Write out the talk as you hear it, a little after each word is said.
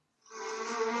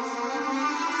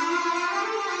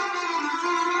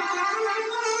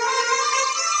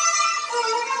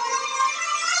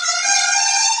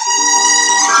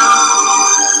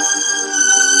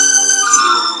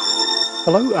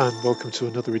Hello, and welcome to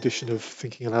another edition of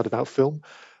Thinking Aloud About Film.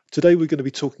 Today, we're going to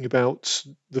be talking about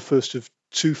the first of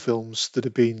two films that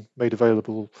have been made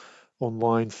available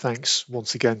online, thanks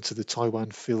once again to the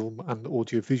Taiwan Film and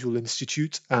Audiovisual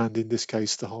Institute, and in this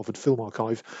case, the Harvard Film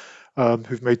Archive,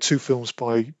 who've made two films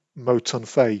by Mo Tun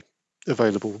Fei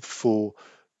available for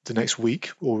the next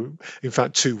week, or in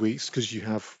fact, 2 weeks, because you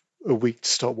have a week to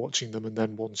start watching them, and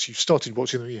then once you've started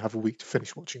watching them, you have a week to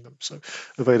finish watching them. So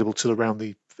available till around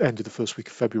the end of the first week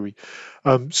of February.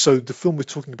 So the film we're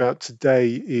talking about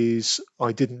today is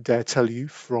I Didn't Dare Tell You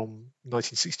from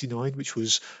 1969, which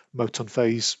was Mo Tun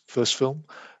Fei's first film.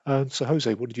 So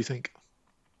Jose, what did you think?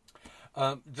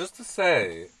 Just to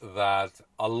say that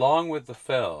along with the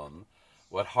film,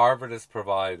 what Harvard is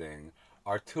providing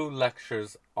are two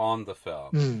lectures on the film.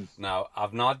 Mm, Now,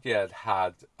 I've not yet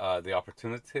had the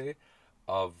opportunity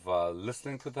of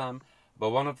listening to them, but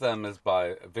one of them is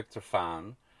by Victor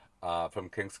Fan from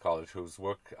King's College, whose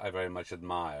work I very much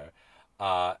admire,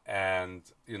 and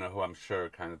who I'm sure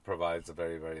kind of provides a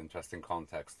very, very interesting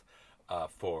context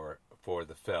for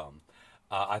the film.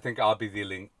 I think I'll be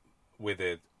dealing with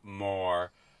it more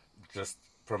just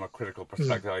from a critical mm,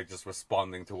 perspective, like just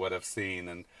responding to what I've seen.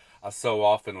 And so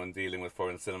often when dealing with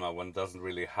foreign cinema, one doesn't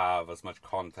really have as much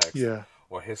context yeah,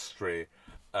 or history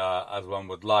as one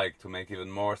would like to make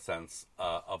even more sense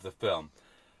of the film.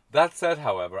 That said,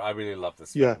 however, I really love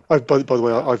this yeah. film. By the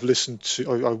way, Yeah. I've listened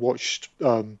to, I watched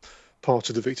part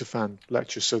of the Victor Fan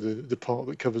lecture, so the part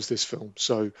that covers this film.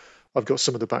 So I've got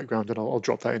some of the background, and I'll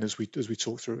drop that in as we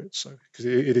talk through it. So because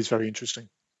it is very interesting.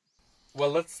 Well,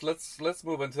 let's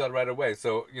move into that right away.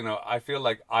 So, I feel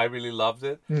like I really loved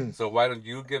it. Mm, So why don't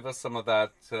you give us some of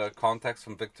that context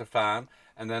from Victor Fan,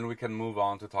 and then we can move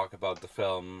on to talk about the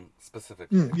film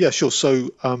specifically. yeah, sure. So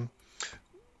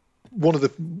one of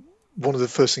the one of the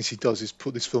first things he does is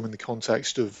put this film in the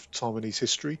context of Taiwanese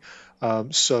history.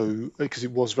 So, because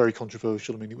it was very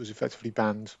controversial, I mean, it was effectively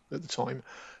banned at the time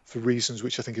for reasons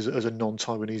which I think, as a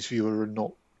non-Taiwanese viewer, are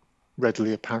not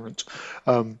readily apparent.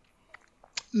 Um,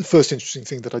 the first interesting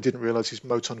thing that I didn't realize is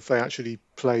Mo Tun Fei actually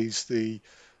plays the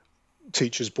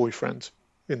teacher's boyfriend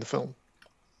in the film.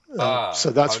 Ah, So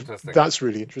how that's interesting. that's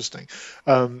really interesting.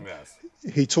 Um, Yes.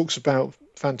 he talks about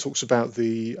Fan talks about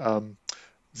the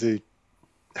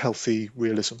healthy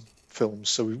realism films.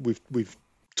 So we've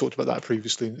talked about that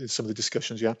previously in some of the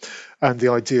discussions, yeah. And the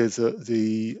idea that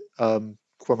the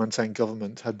Kuomintang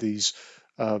government had these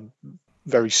um,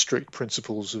 very strict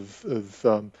principles of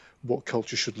what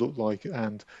culture should look like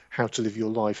and how to live your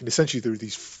life. And essentially, there are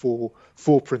these four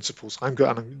principles. I am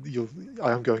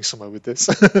going somewhere with this.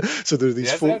 So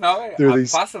Yes, yeah, no, there are I'm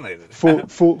these fascinated.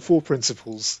 four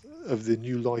principles of the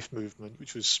New Life movement,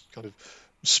 which was kind of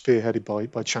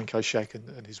spearheaded by Chiang Kai-shek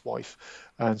and his wife.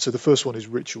 And so the first one is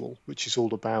ritual, which is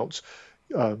all about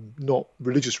not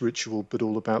religious ritual, but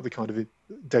all about the kind of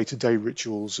day-to-day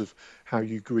rituals of how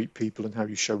you greet people and how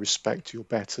you show respect to your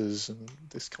betters and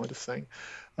this kind of thing.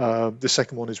 The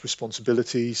second one is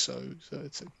responsibility, so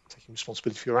it's taking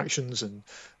responsibility for your actions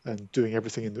and doing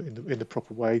everything in the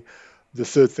proper way. The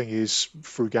third thing is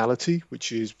frugality,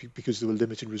 which is because there were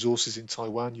limited resources in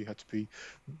Taiwan, you had to be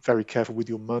very careful with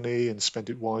your money and spend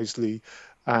it wisely.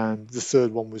 And the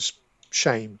third one was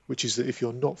shame, which is that if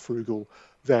you're not frugal,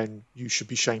 then you should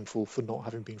be shameful for not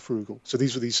having been frugal. So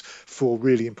these were these four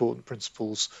really important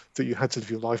principles that you had to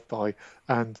live your life by.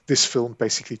 And this film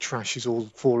basically trashes all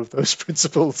four of those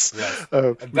principles, Yes,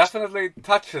 it which, definitely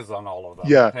touches on all of them.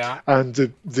 yeah. Yeah. And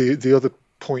the other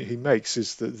point he makes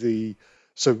is that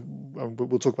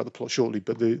we'll talk about the plot shortly,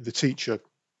 but the teacher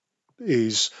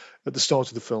is at the start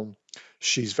of the film.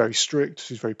 She's very strict.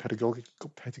 She's very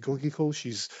pedagogical.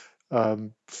 She's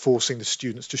forcing the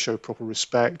students to show proper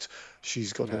respect.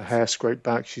 She's got her Yes. hair scraped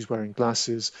back. She's wearing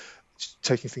glasses. She's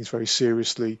taking things very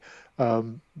seriously.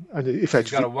 And She's got a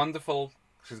effectively, wonderful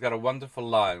she's got a wonderful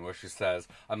line where she says,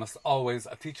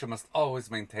 a teacher must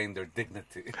always maintain their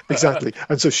dignity." exactly.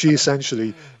 And so she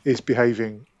essentially is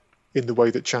behaving in the way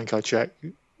that Chiang Kai-shek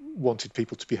wanted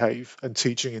people to behave and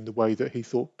teaching in the way that he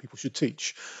thought people should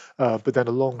teach. But then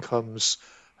along comes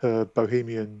her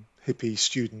bohemian hippie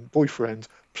student boyfriend,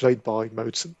 played by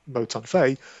Mo Tun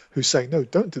Fei, who's saying, "No,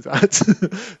 don't do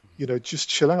that. Just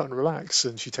chill out and relax."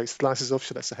 And she takes the glasses off,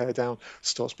 she lets her hair down,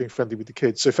 starts being friendly with the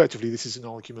kids. So effectively, this is an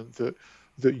argument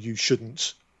that you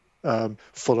shouldn't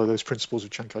follow those principles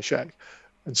of Chiang Kai-shek.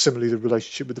 And similarly, the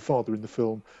relationship with the father in the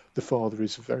film, the father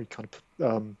is a very kind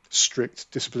of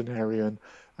strict disciplinarian,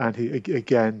 and he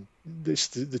again, it's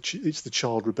the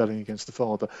child rebelling against the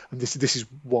father, and this is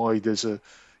why there's a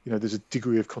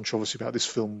degree of controversy about this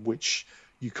film which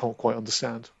you can't quite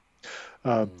understand.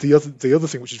 The other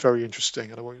thing which is very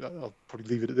interesting, and I'll probably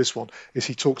leave it at this one, is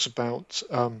he talks about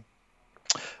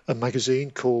a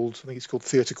magazine I think it's called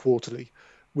Theatre Quarterly,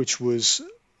 which was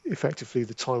effectively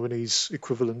the Taiwanese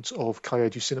equivalent of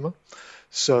Cahiers du Cinema.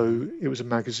 So it was a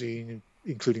magazine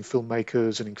including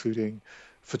filmmakers and including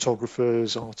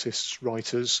photographers, artists,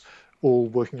 writers, all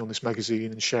working on this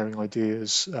magazine and sharing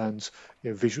ideas and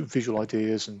visual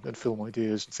ideas and film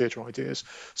ideas and theatre ideas.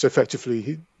 So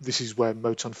effectively, this is where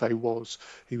Mo Tun-Fei was.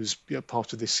 He was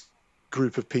part of this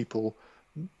group of people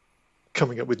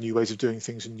coming up with new ways of doing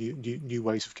things and new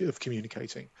ways of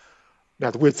communicating. Now,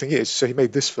 the weird thing is, so he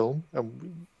made this film,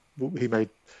 and he made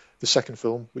the second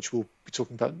film, which we'll be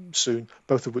talking about soon,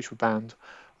 both of which were banned.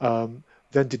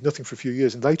 Then did nothing for a few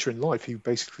years, and later in life, he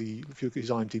basically, if you look at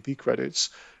his IMDb credits,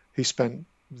 he spent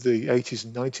the 80s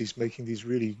and 90s making these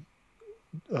really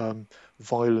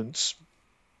violent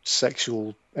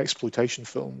sexual exploitation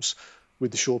films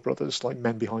with the Shaw brothers, like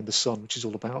Men Behind the Sun, which is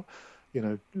all about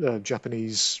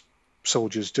Japanese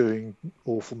soldiers doing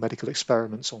awful medical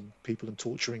experiments on people and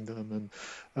torturing them,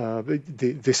 and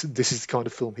this is the kind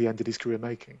of film he ended his career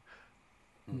making.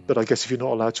 But I guess if you're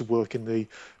not allowed to work in the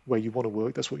way you want to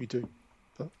work, that's what you do.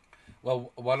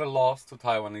 Well, what a loss to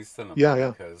Taiwanese cinema.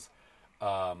 Yeah. Because,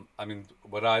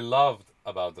 what I loved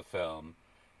about the film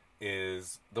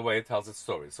is the way it tells its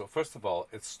story. So, first of all,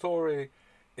 its story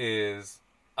is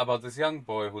about this young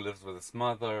boy who lives with his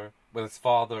father.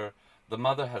 The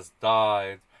mother has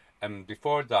died, and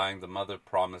before dying, the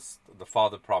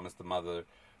father promised the mother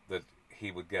that he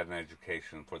would get an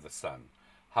education for the son.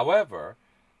 However,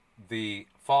 the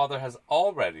father has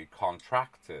already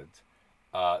contracted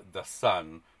the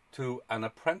son to an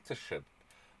apprenticeship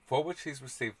for which he's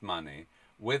received money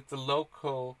with the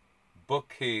local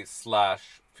bookie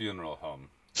 / funeral home,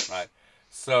 right?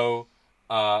 So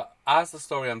as the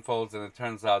story unfolds and it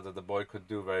turns out that the boy could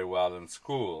do very well in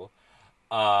school,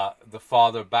 the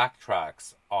father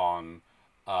backtracks on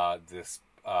this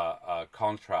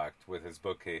contract with his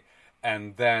bookie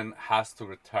and then has to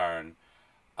return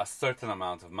a certain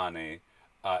amount of money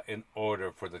in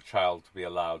order for the child to be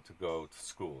allowed to go to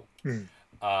school.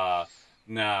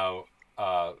 Now,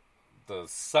 the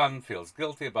son feels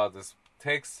guilty about this,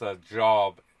 takes a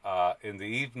job in the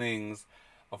evenings,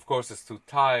 of course is too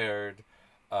tired,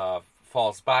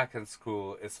 falls back in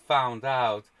school, is found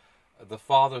out. The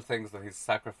father thinks that he's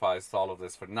sacrificed all of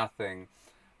this for nothing,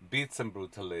 beats him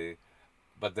brutally,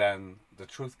 but then the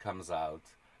truth comes out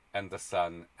and the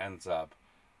son ends up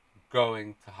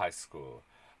going to high school,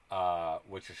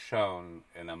 which is shown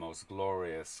in a most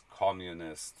glorious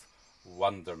communist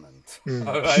wonderment,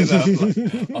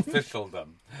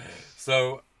 officialdom.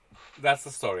 So that's the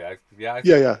story.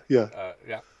 Yeah.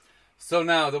 So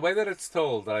now the way that it's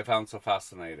told that I found so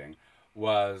fascinating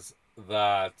was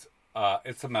that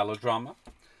it's a melodrama,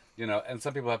 and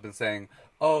some people have been saying,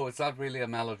 oh, it's not really a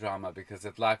melodrama because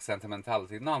it lacks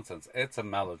sentimentality. Nonsense. It's a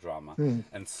melodrama.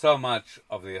 And so much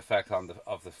of the effect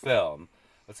of the film,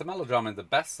 it's a melodrama in the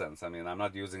best sense. I mean, I'm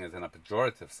not using it in a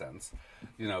pejorative sense,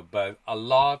 but a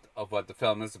lot of what the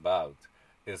film is about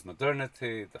is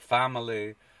modernity, the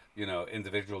family,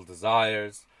 individual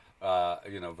desires,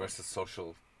 versus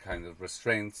social kind of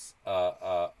restraints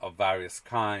of various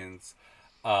kinds.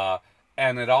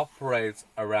 And it operates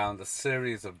around a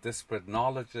series of disparate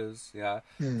knowledges,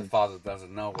 The father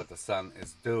doesn't know what the son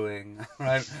is doing,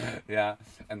 right?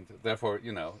 And therefore,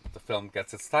 the film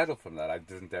gets its title from that. I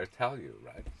didn't dare tell you,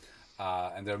 right?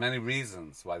 And there are many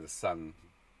reasons why the son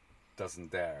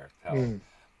doesn't dare tell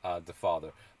the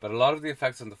father. But a lot of the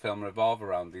effects in the film revolve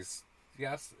around these,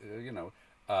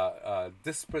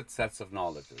 disparate sets of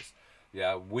knowledges.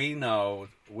 We know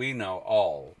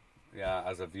all,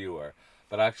 as a viewer,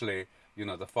 but actually,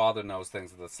 the father knows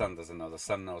things that the son doesn't know. The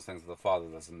son knows things that the father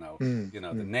doesn't know.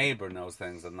 The neighbor knows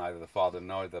things that neither the father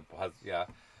nor the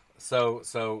So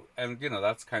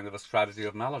that's kind of a strategy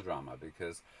of melodrama,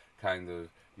 because kind of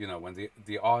when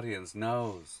the audience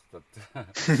knows that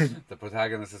the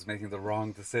protagonist is making the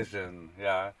wrong decision,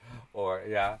 or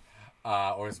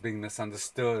is being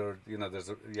misunderstood, or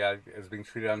is being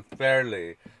treated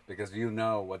unfairly because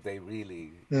what they really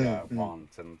want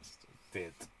and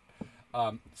did.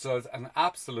 So it's an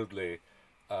absolutely,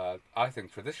 I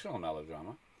think, traditional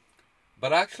melodrama.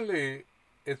 But actually,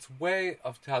 its way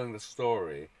of telling the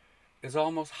story is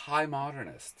almost high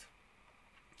modernist.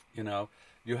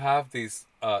 You have these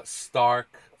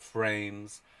stark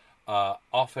frames,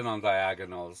 often on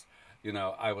diagonals.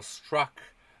 I was struck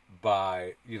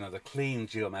by, the clean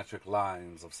geometric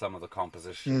lines of some of the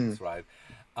compositions, right?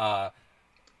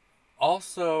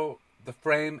 Also, the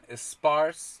frame is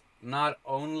sparse, not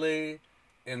only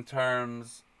in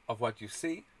terms of what you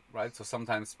see, right? So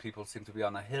sometimes people seem to be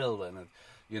on a hill, and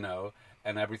you know,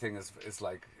 and everything is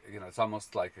like, you know, it's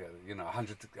almost like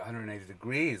 180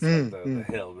 degrees, like the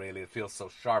hill. Really, it feels so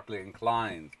sharply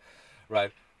inclined,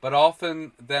 right? But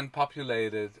often then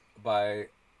populated by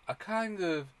a kind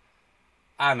of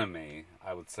anime,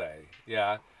 I would say,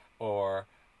 yeah, or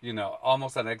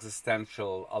almost an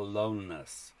existential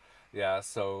aloneness, yeah.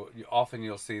 So often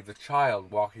you'll see the child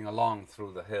walking along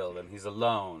through the hill, and he's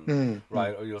alone,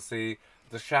 right? Or you'll see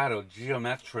the shadow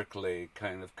geometrically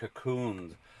kind of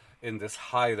cocooned in this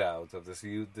hideout of this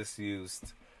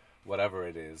disused whatever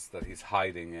it is that he's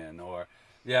hiding in, or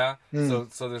yeah. So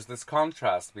there's this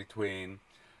contrast between,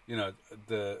 you know,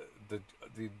 the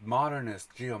the modernist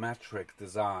geometric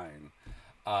design,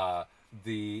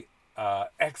 the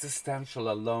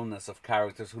existential aloneness of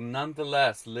characters who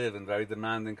nonetheless live in very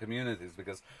demanding communities,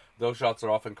 because those shots are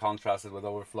often contrasted with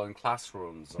overflowing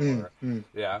classrooms, or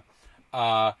yeah,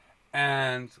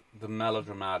 and the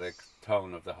melodramatic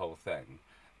tone of the whole thing.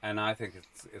 And I think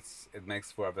it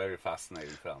makes for a very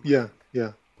fascinating film. Yeah,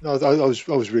 yeah. No, I was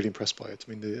really impressed by it.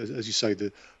 I mean, as you say,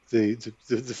 the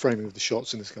framing of the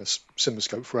shots in this kind of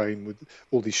cinemascope frame with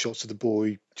all these shots of the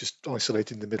boy just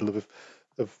isolated in the middle of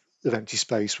empty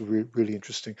space were really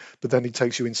interesting. But then he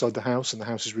takes you inside the house, and the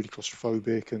house is really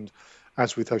claustrophobic. And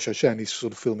as with Ho Shou Shen, he's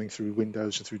sort of filming through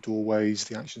windows and through doorways.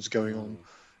 The action's going on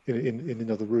in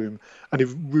another room, and it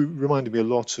reminded me a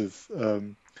lot of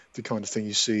the kind of thing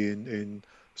you see in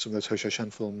some of those Ho Shou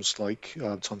Shen films, like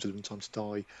Time to Live and Time to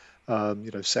Die.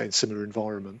 Set in similar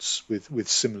environments with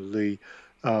similarly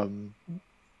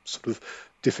sort of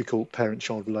difficult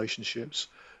parent-child relationships.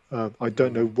 I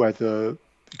don't know whether,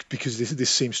 because this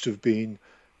seems to have been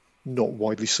not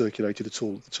widely circulated at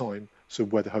all at the time, so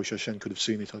whether Ho Shou Shen could have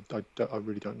seen it, I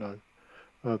really don't know.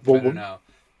 I don't know.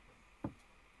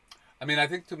 I mean, I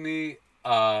think to me,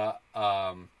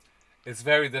 it's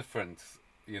very different,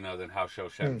 than Ho Shou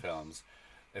Shen films.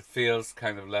 It feels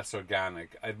kind of less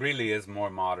organic. It really is more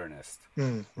modernist,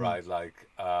 right? Like,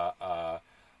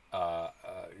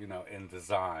 in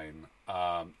design,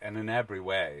 and in every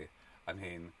way. I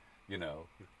mean,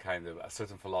 kind of a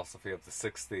certain philosophy of the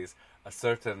 60s, a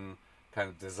certain kind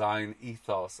of design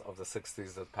ethos of the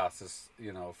 60s that passes,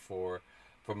 for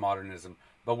modernism.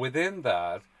 But within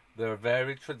that, there are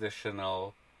very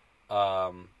traditional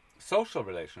social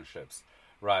relationships,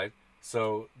 right?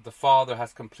 So the father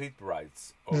has complete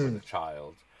rights over the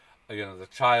child. The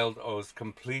child owes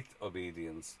complete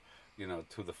obedience,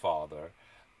 to the father.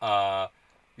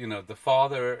 The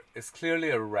father is clearly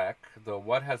a wreck, though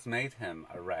what has made him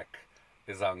a wreck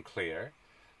is unclear.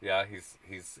 Yeah,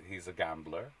 he's a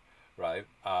gambler, right?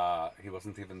 He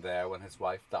wasn't even there when his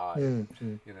wife died,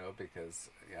 because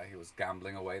he was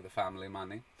gambling away the family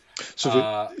money.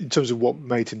 So in terms of what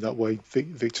made him that way,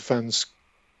 Victor Fan's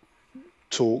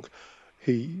talk,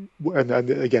 and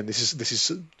again, this is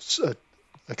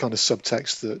a kind of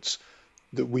subtext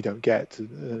that we don't get, a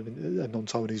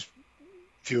non-Taiwanese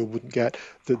viewer wouldn't get,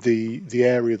 that the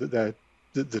area that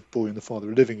the boy and the father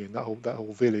are living in, that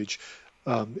whole village,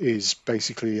 is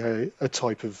basically a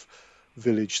type of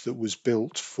village that was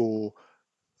built for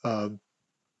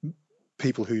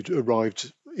people who'd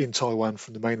arrived in Taiwan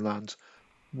from the mainland.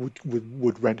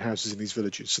 Would rent houses in these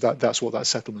villages, so that's what that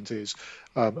settlement is,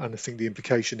 and I think the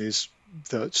implication is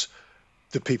that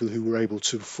the people who were able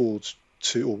to afford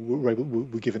to, or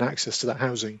were given access to that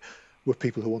housing, were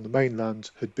people who on the mainland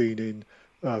had been in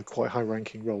quite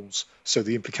high-ranking roles. So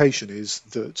the implication is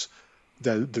that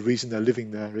the reason they're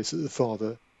living there is that the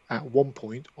father, at one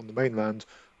point on the mainland,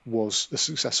 was a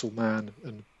successful man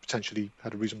and potentially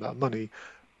had a reasonable amount of money,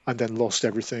 and then lost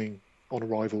everything on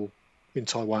arrival in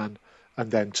Taiwan, and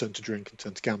then turned to drink and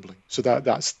turned to gambling. So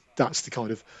that's the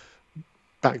kind of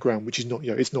background, which is not,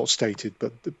 it's not stated,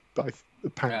 but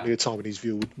apparently a Taiwanese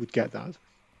viewer would get that.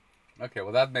 Okay,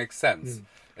 well, that makes sense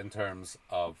in terms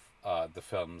of the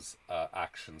film's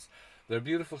actions. There are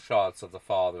beautiful shots of the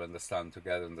father and the son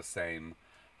together in the same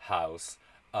house.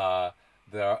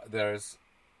 There's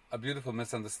a beautiful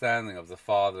misunderstanding of the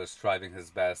father striving his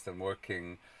best and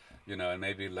working, and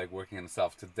maybe like working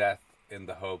himself to death in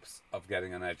the hopes of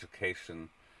getting an education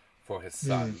for his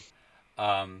son.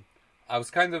 I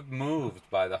was kind of moved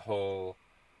by the whole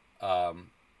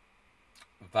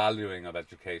valuing of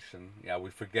education. Yeah, we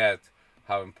forget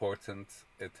how important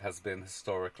it has been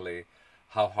historically,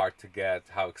 how hard to get,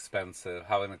 how expensive,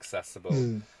 how inaccessible,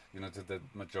 to the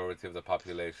majority of the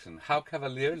population. How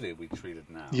cavalierly we treat it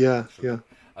now. Yeah.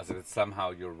 As if it's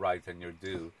somehow your right and your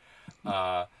due.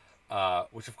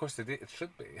 Which of course it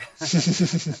should be.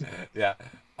 Yeah.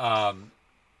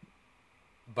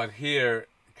 But here,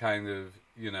 kind of,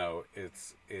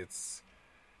 it's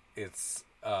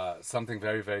something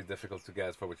very, very difficult to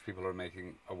get, for which people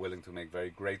are willing to make very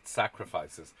great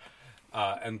sacrifices,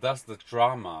 and thus the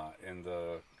drama in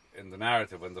the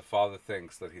narrative when the father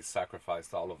thinks that he's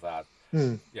sacrificed all of that,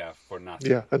 Mm. yeah, for Yeah,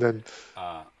 nothing. and then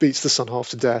Uh, beats the son half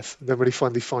to death. And then when he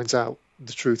finally finds out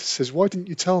the truth, he says, "Why didn't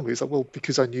you tell me?" It's like, "Well,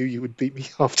 because I knew you would beat me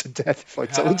half to death if I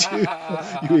told you,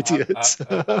 you idiot."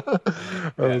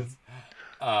 um, yes.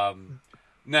 Um,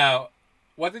 Now,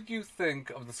 what did you think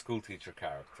of the school teacher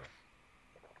character?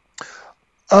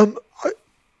 um, I,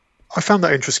 I found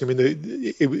that interesting. I mean,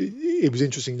 it was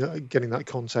interesting getting that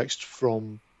context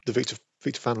from the Victor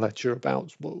Van Ledger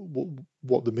about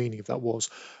what the meaning of that was.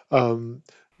 Um,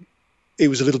 it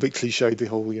was a little bit cliched, the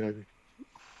whole,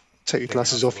 take your Taking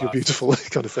glasses off the off, you're glasses. beautiful,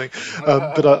 kind of thing.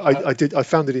 But I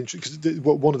found it interesting because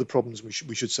one of the problems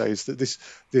we should say is that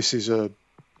this is a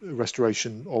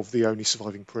restoration of the only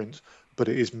surviving print, but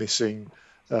it is missing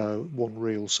one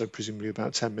reel, so presumably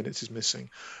about 10 minutes is missing,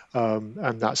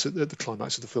 and that's at the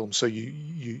climax of the film. So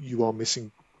you are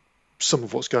missing some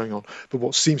of what's going on. But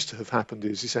what seems to have happened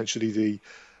is essentially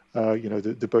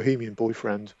the Bohemian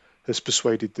boyfriend has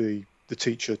persuaded the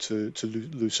teacher to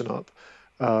loosen up,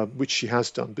 which she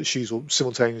has done. But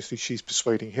simultaneously she's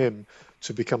persuading him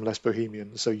to become less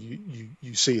bohemian. So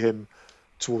you see him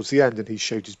towards the end, and he's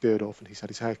shaved his beard off and he's had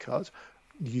his hair cut.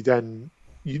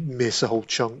 You miss a whole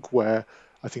chunk where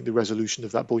I think the resolution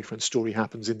of that boyfriend story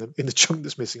happens in the chunk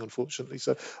that's missing, unfortunately.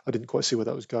 So I didn't quite see where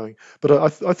that was going. But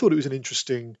I thought it was an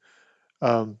interesting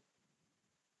um,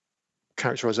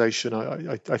 characterization.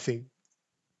 I think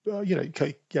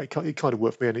it kind of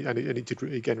worked for me, and it did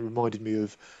again. It reminded me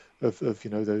of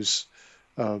those.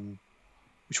 Um,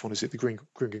 which one is it? The Green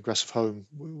Grass of Home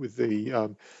with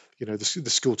the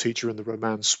school teacher and the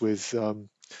romance with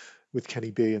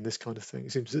Kenny B and this kind of thing.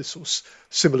 It seems this sort of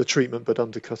similar treatment, but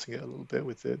undercutting it a little bit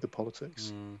with the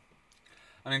politics. Mm.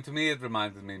 I mean, to me, it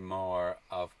reminded me more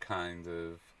of kind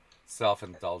of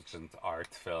self-indulgent art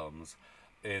films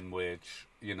in which,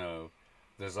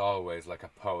 there's always like a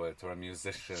poet or a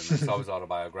musician. It's always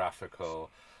autobiographical,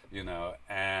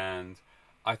 and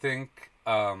I think,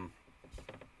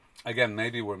 again,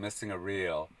 maybe we're missing a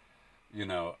reel,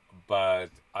 but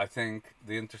I think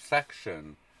the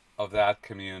intersection of that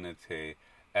community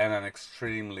and an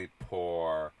extremely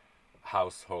poor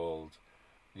household,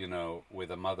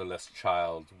 with a motherless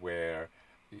child where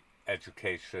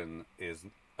education is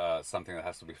something that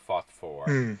has to be fought for.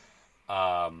 Mm.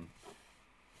 Um,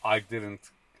 I didn't,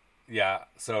 yeah.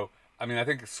 So, I mean, I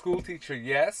think school teacher,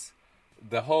 yes.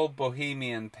 The whole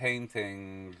bohemian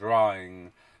painting,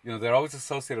 drawing, they're always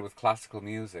associated with classical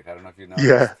music. I don't know if you noticed.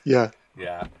 Yeah, yeah.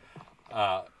 Yeah.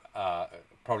 Uh, uh,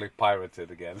 Probably pirated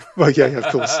again. Well, yeah, of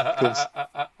course, of course.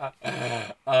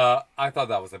 I thought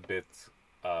that was a bit,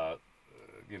 uh,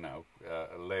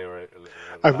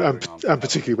 And, layering on too heavily.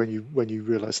 particularly when you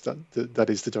realise that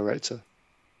is the director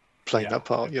playing Yeah, that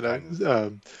part, it kind of,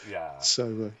 yeah,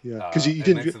 yeah, because you it makes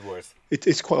didn't. it worse.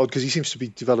 It's quite odd because he seems to be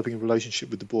developing a relationship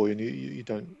with the boy, and you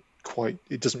don't quite.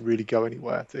 It doesn't really go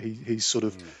anywhere. That he's sort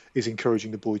of Mm. is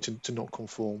encouraging the boy to not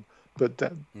conform, but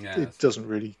that it Yes, doesn't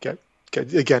really get.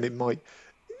 Again, it might.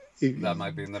 that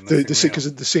might be in the The missing the reel.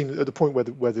 because the scene at the point where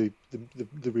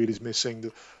the reel is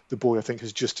missing, the boy I think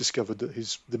has just discovered that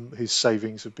his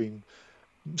savings have been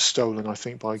stolen, I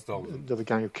think, by Stolen. another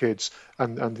gang of kids,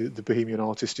 and the Bohemian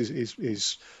artist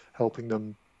is helping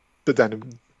them, but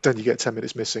then you get 10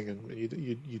 minutes missing, and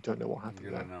you don't know what happened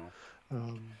You there. don't know.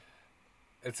 Um,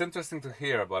 It's interesting to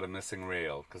hear about a missing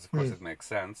reel because, of course, mm, it makes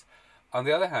sense. On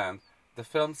the other hand, the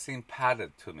film seemed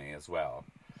padded to me as well.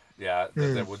 Yeah,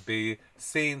 there mm, would be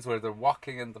scenes where they're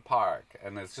walking in the park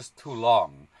and it's just too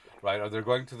long, right? Or they're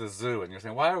going to the zoo and you're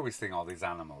saying, why are we seeing all these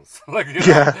animals? Like,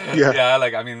 yeah, yeah, yeah,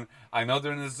 like, I mean, I know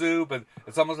they're in the zoo, but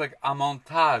it's almost like a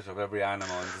montage of every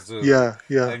animal in the zoo. yeah,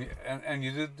 yeah, And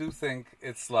you do think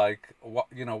it's like,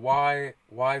 why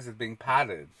is it being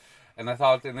padded? And I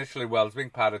thought initially, well, it's being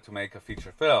padded to make a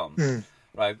feature film, mm,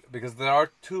 right? Because there are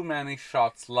too many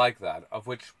shots like that, of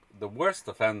which the worst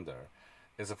offender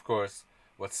is, of course,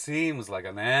 what seems like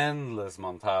an endless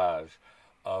montage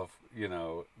of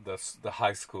the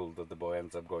high school that the boy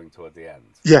ends up going to at the end,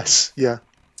 yes, yeah,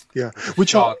 yeah. which is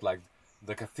Which are shot like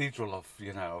the cathedral of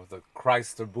the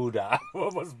Christ or Buddha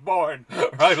was born,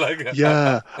 right? Like,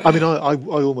 yeah. I mean, I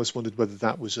almost wondered whether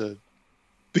that was a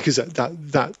because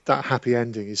that happy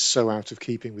ending is so out of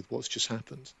keeping with what's just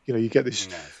happened. You get this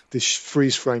yes, this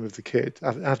freeze frame of the kid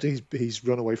after he's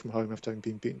run away from home after having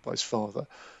been beaten by his father,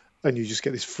 and you just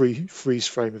get this freeze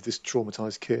frame of this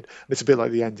traumatized kid. And it's a bit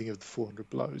like the ending of the 400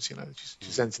 Blows. It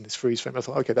just ends in this freeze frame. I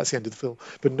thought, okay, that's the end of the film.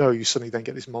 But no, you suddenly then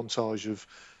get this montage of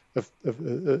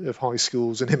of high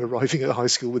schools, and him arriving at high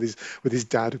school with his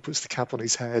dad who puts the cap on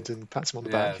his head and pats him on the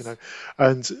back, Yes.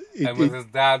 and And with his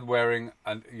dad wearing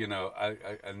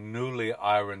a newly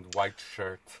ironed white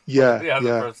shirt for yeah, the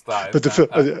yeah. first time. But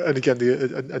and again,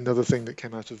 another thing that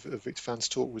came out of Victor Fan's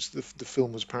talk was the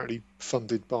film was apparently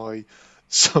funded by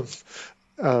some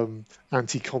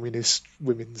anti-communist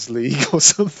women's league or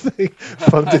something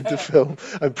funded the film,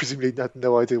 and presumably had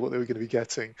no idea what they were going to be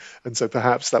getting, and so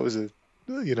perhaps that was a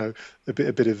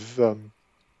bit of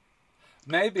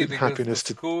Maybe because happiness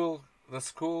to. the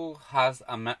school has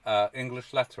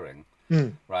English lettering,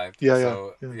 Mm, right? yeah, yeah,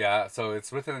 So yeah, yeah, so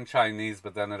it's written in Chinese,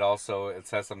 but then it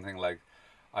says something like,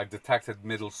 "I detected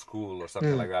middle school" or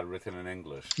something mm, like that, written in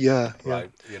English, yeah, yeah.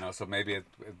 right? So maybe it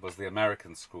was the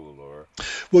American school, or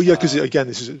Well, yeah, because uh, again,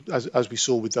 this is as we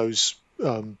saw with those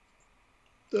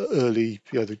early,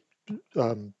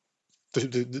 um,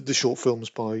 the short films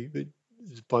by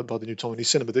the new Taiwanese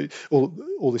cinema.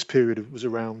 All this period was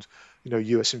around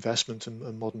U.S. investment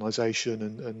and modernization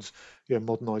and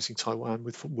modernizing Taiwan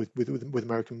with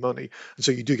American money. And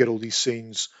so you do get all these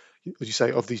scenes, as you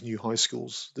say, of these new high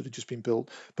schools that had just been built,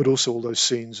 but also all those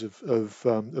scenes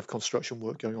of construction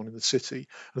work going on in the city.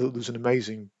 I thought there was an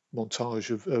amazing montage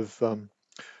of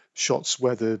shots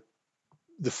where the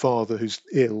father who's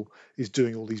ill is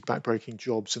doing all these backbreaking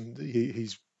jobs, and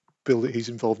he's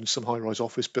involved in some high-rise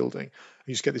office building.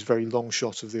 You just get this very long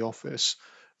shot of the office,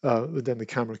 and then the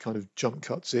camera kind of jump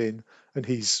cuts in, and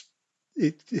it's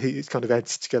kind of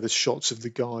edited together shots of the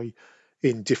guy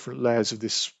in different layers of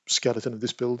this skeleton of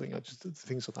this building.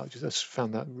 Things like that. I just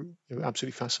found that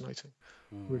absolutely fascinating.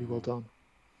 Really well done.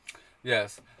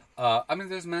 yes. I mean,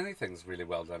 there's many things really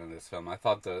well done in this film. I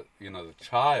thought the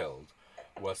child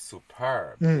was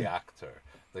superb, the Mm, actor,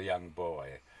 the young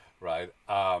boy, right?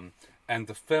 And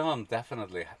the film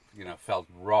definitely, felt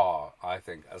raw, I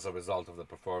think, as a result of the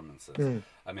performances. mm.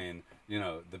 I mean,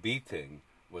 the beating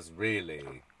was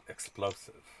really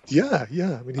explosive. Yeah,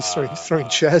 yeah. I mean, he's Uh, throwing uh,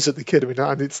 chairs at the kid. I mean,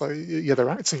 and it's like, yeah, they're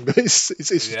acting, but it's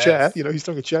a chair. yes. He's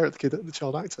throwing a chair at the kid, at the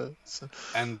child actor. So.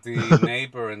 And the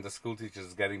neighbor and the school teacher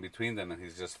is getting between them, and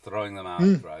he's just throwing them out,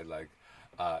 Mm, right? Like,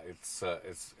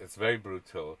 it's very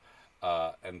brutal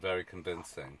and very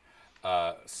convincing.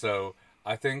 So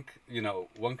I think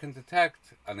one can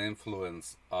detect an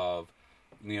influence of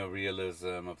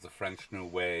neorealism, of the French New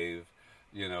Wave,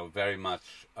 very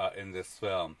much in this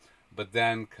film, but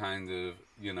then kind of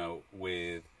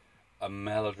with a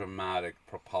melodramatic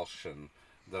propulsion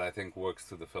that I think works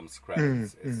through the film's mm,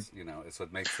 credits. mm. It's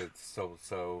what makes it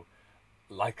so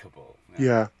likable. Yeah.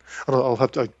 Yeah, and I'll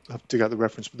have to dig out the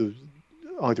reference, but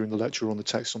either in the lecture or on the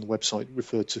text on the website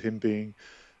referred to him being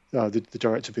the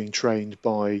director being trained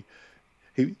by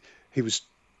he he was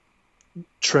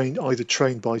either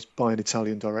trained by an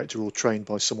Italian director or trained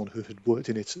by someone who had worked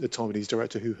in it, a Taiwanese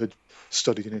director who had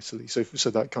studied in Italy. So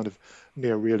that kind of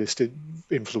neo-realistic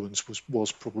influence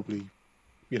was probably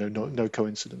no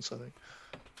coincidence, I think.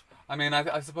 I mean,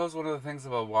 I suppose one of the things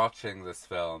about watching this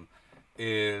film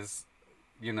is,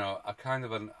 a kind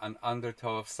of an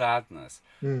undertow of sadness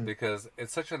Mm, because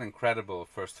it's such an incredible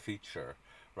first feature,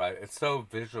 right? It's so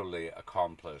visually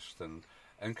accomplished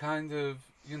and kind of,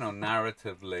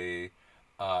 narratively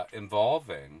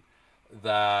involving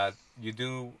that you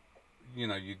do,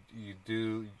 you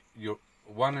do,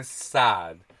 one is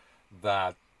sad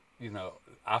that,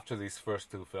 after these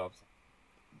first two films,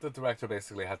 the director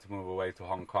basically had to move away to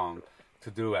Hong Kong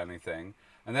to do anything.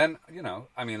 And then,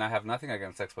 I mean, I have nothing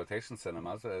against exploitation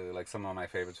cinemas. Like some of my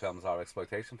favorite films are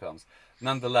exploitation films.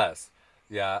 Nonetheless,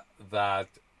 yeah, that,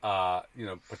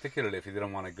 particularly if he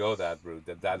didn't want to go that route,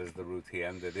 that is the route he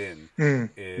ended in, mm, mm.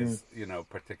 is,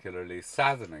 particularly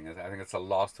saddening. I think it's a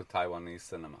loss to Taiwanese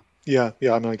cinema. Yeah,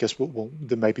 yeah. I mean, I guess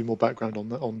there may be more background on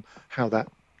that, on how that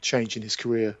change in his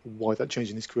career, why that change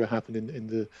in his career happened in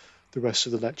the rest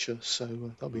of the lecture. So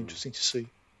that'll be Mm. interesting to see.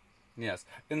 Yes.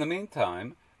 In the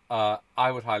meantime,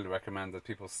 I would highly recommend that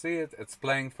people see it. It's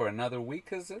playing for another week,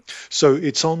 is it? So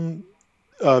it's on.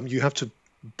 You have to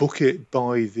book it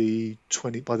by the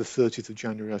 30th of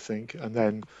January, I think, and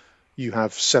then you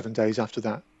have 7 days after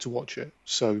that to watch it.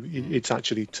 So Mm. it's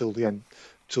actually till the end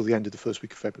of the first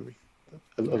week of February,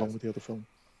 along Yes. with the other film.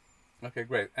 Okay,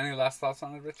 great. Any last thoughts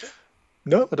on it, Richard?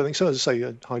 No, I don't think so. As I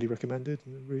say, highly recommended.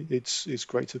 It's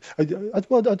great to.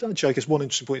 Actually, I guess one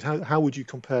interesting point: how would you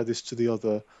compare this to the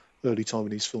other early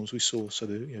Taiwanese films we saw? So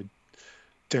the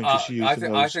Dangerous I Youth and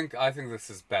think I those. think I think this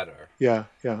is better. Yeah,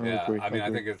 yeah, I Yeah, agree. I I mean, I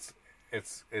agree. think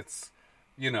it's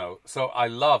So I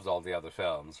loved all the other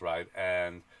films, right?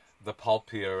 And the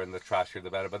pulpier and the trashier, the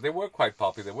better. But they were quite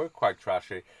pulpy. They were quite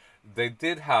trashy. They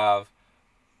did have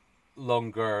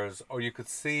longeurs, or you could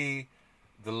see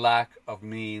the lack of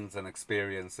means and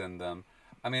experience in them.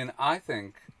 I mean, I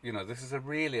think, this is a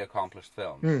really accomplished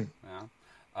film. Mm.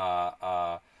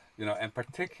 Yeah? And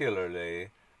particularly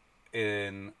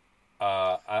in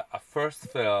a first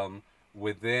film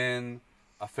within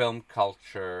a film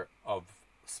culture of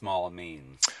small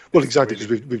means. Well, It's exactly, really,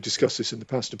 because we've discussed this in the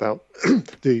past about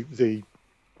the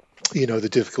the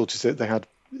difficulties that they had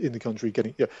in the country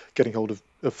getting hold of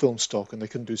film stock, and they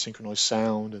couldn't do synchronized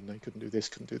sound, and they couldn't do this,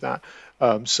 couldn't do that.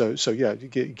 So yeah,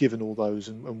 given all those,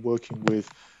 and working with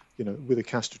with a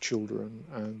cast of children,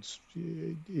 and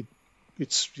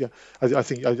it's yeah, I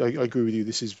think I agree with you.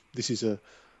 This is a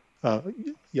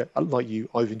yeah, like you,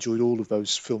 I've enjoyed all of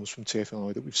those films from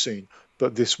TFI that we've seen,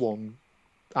 but this one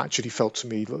actually felt to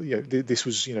me like, this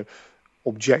was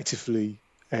objectively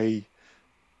a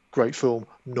great film,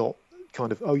 not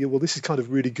kind of, oh yeah, well, this is kind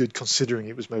of really good considering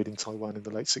it was made in Taiwan in the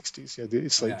late 60s. Yeah,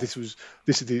 it's like yeah.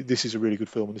 this is a really good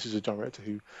film, and this is a director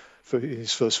who, for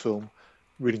his first film,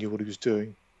 really knew what he was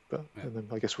doing. But Yeah. and then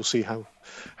I guess we'll see how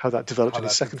that developed in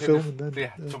his second film, and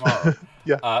then tomorrow.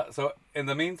 yeah. So in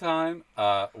the meantime,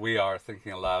 we are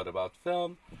thinking aloud about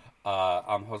film.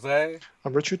 I'm Jose.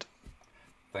 I'm Richard.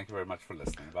 Thank you very much for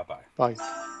listening. Bye-bye.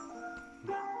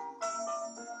 Bye.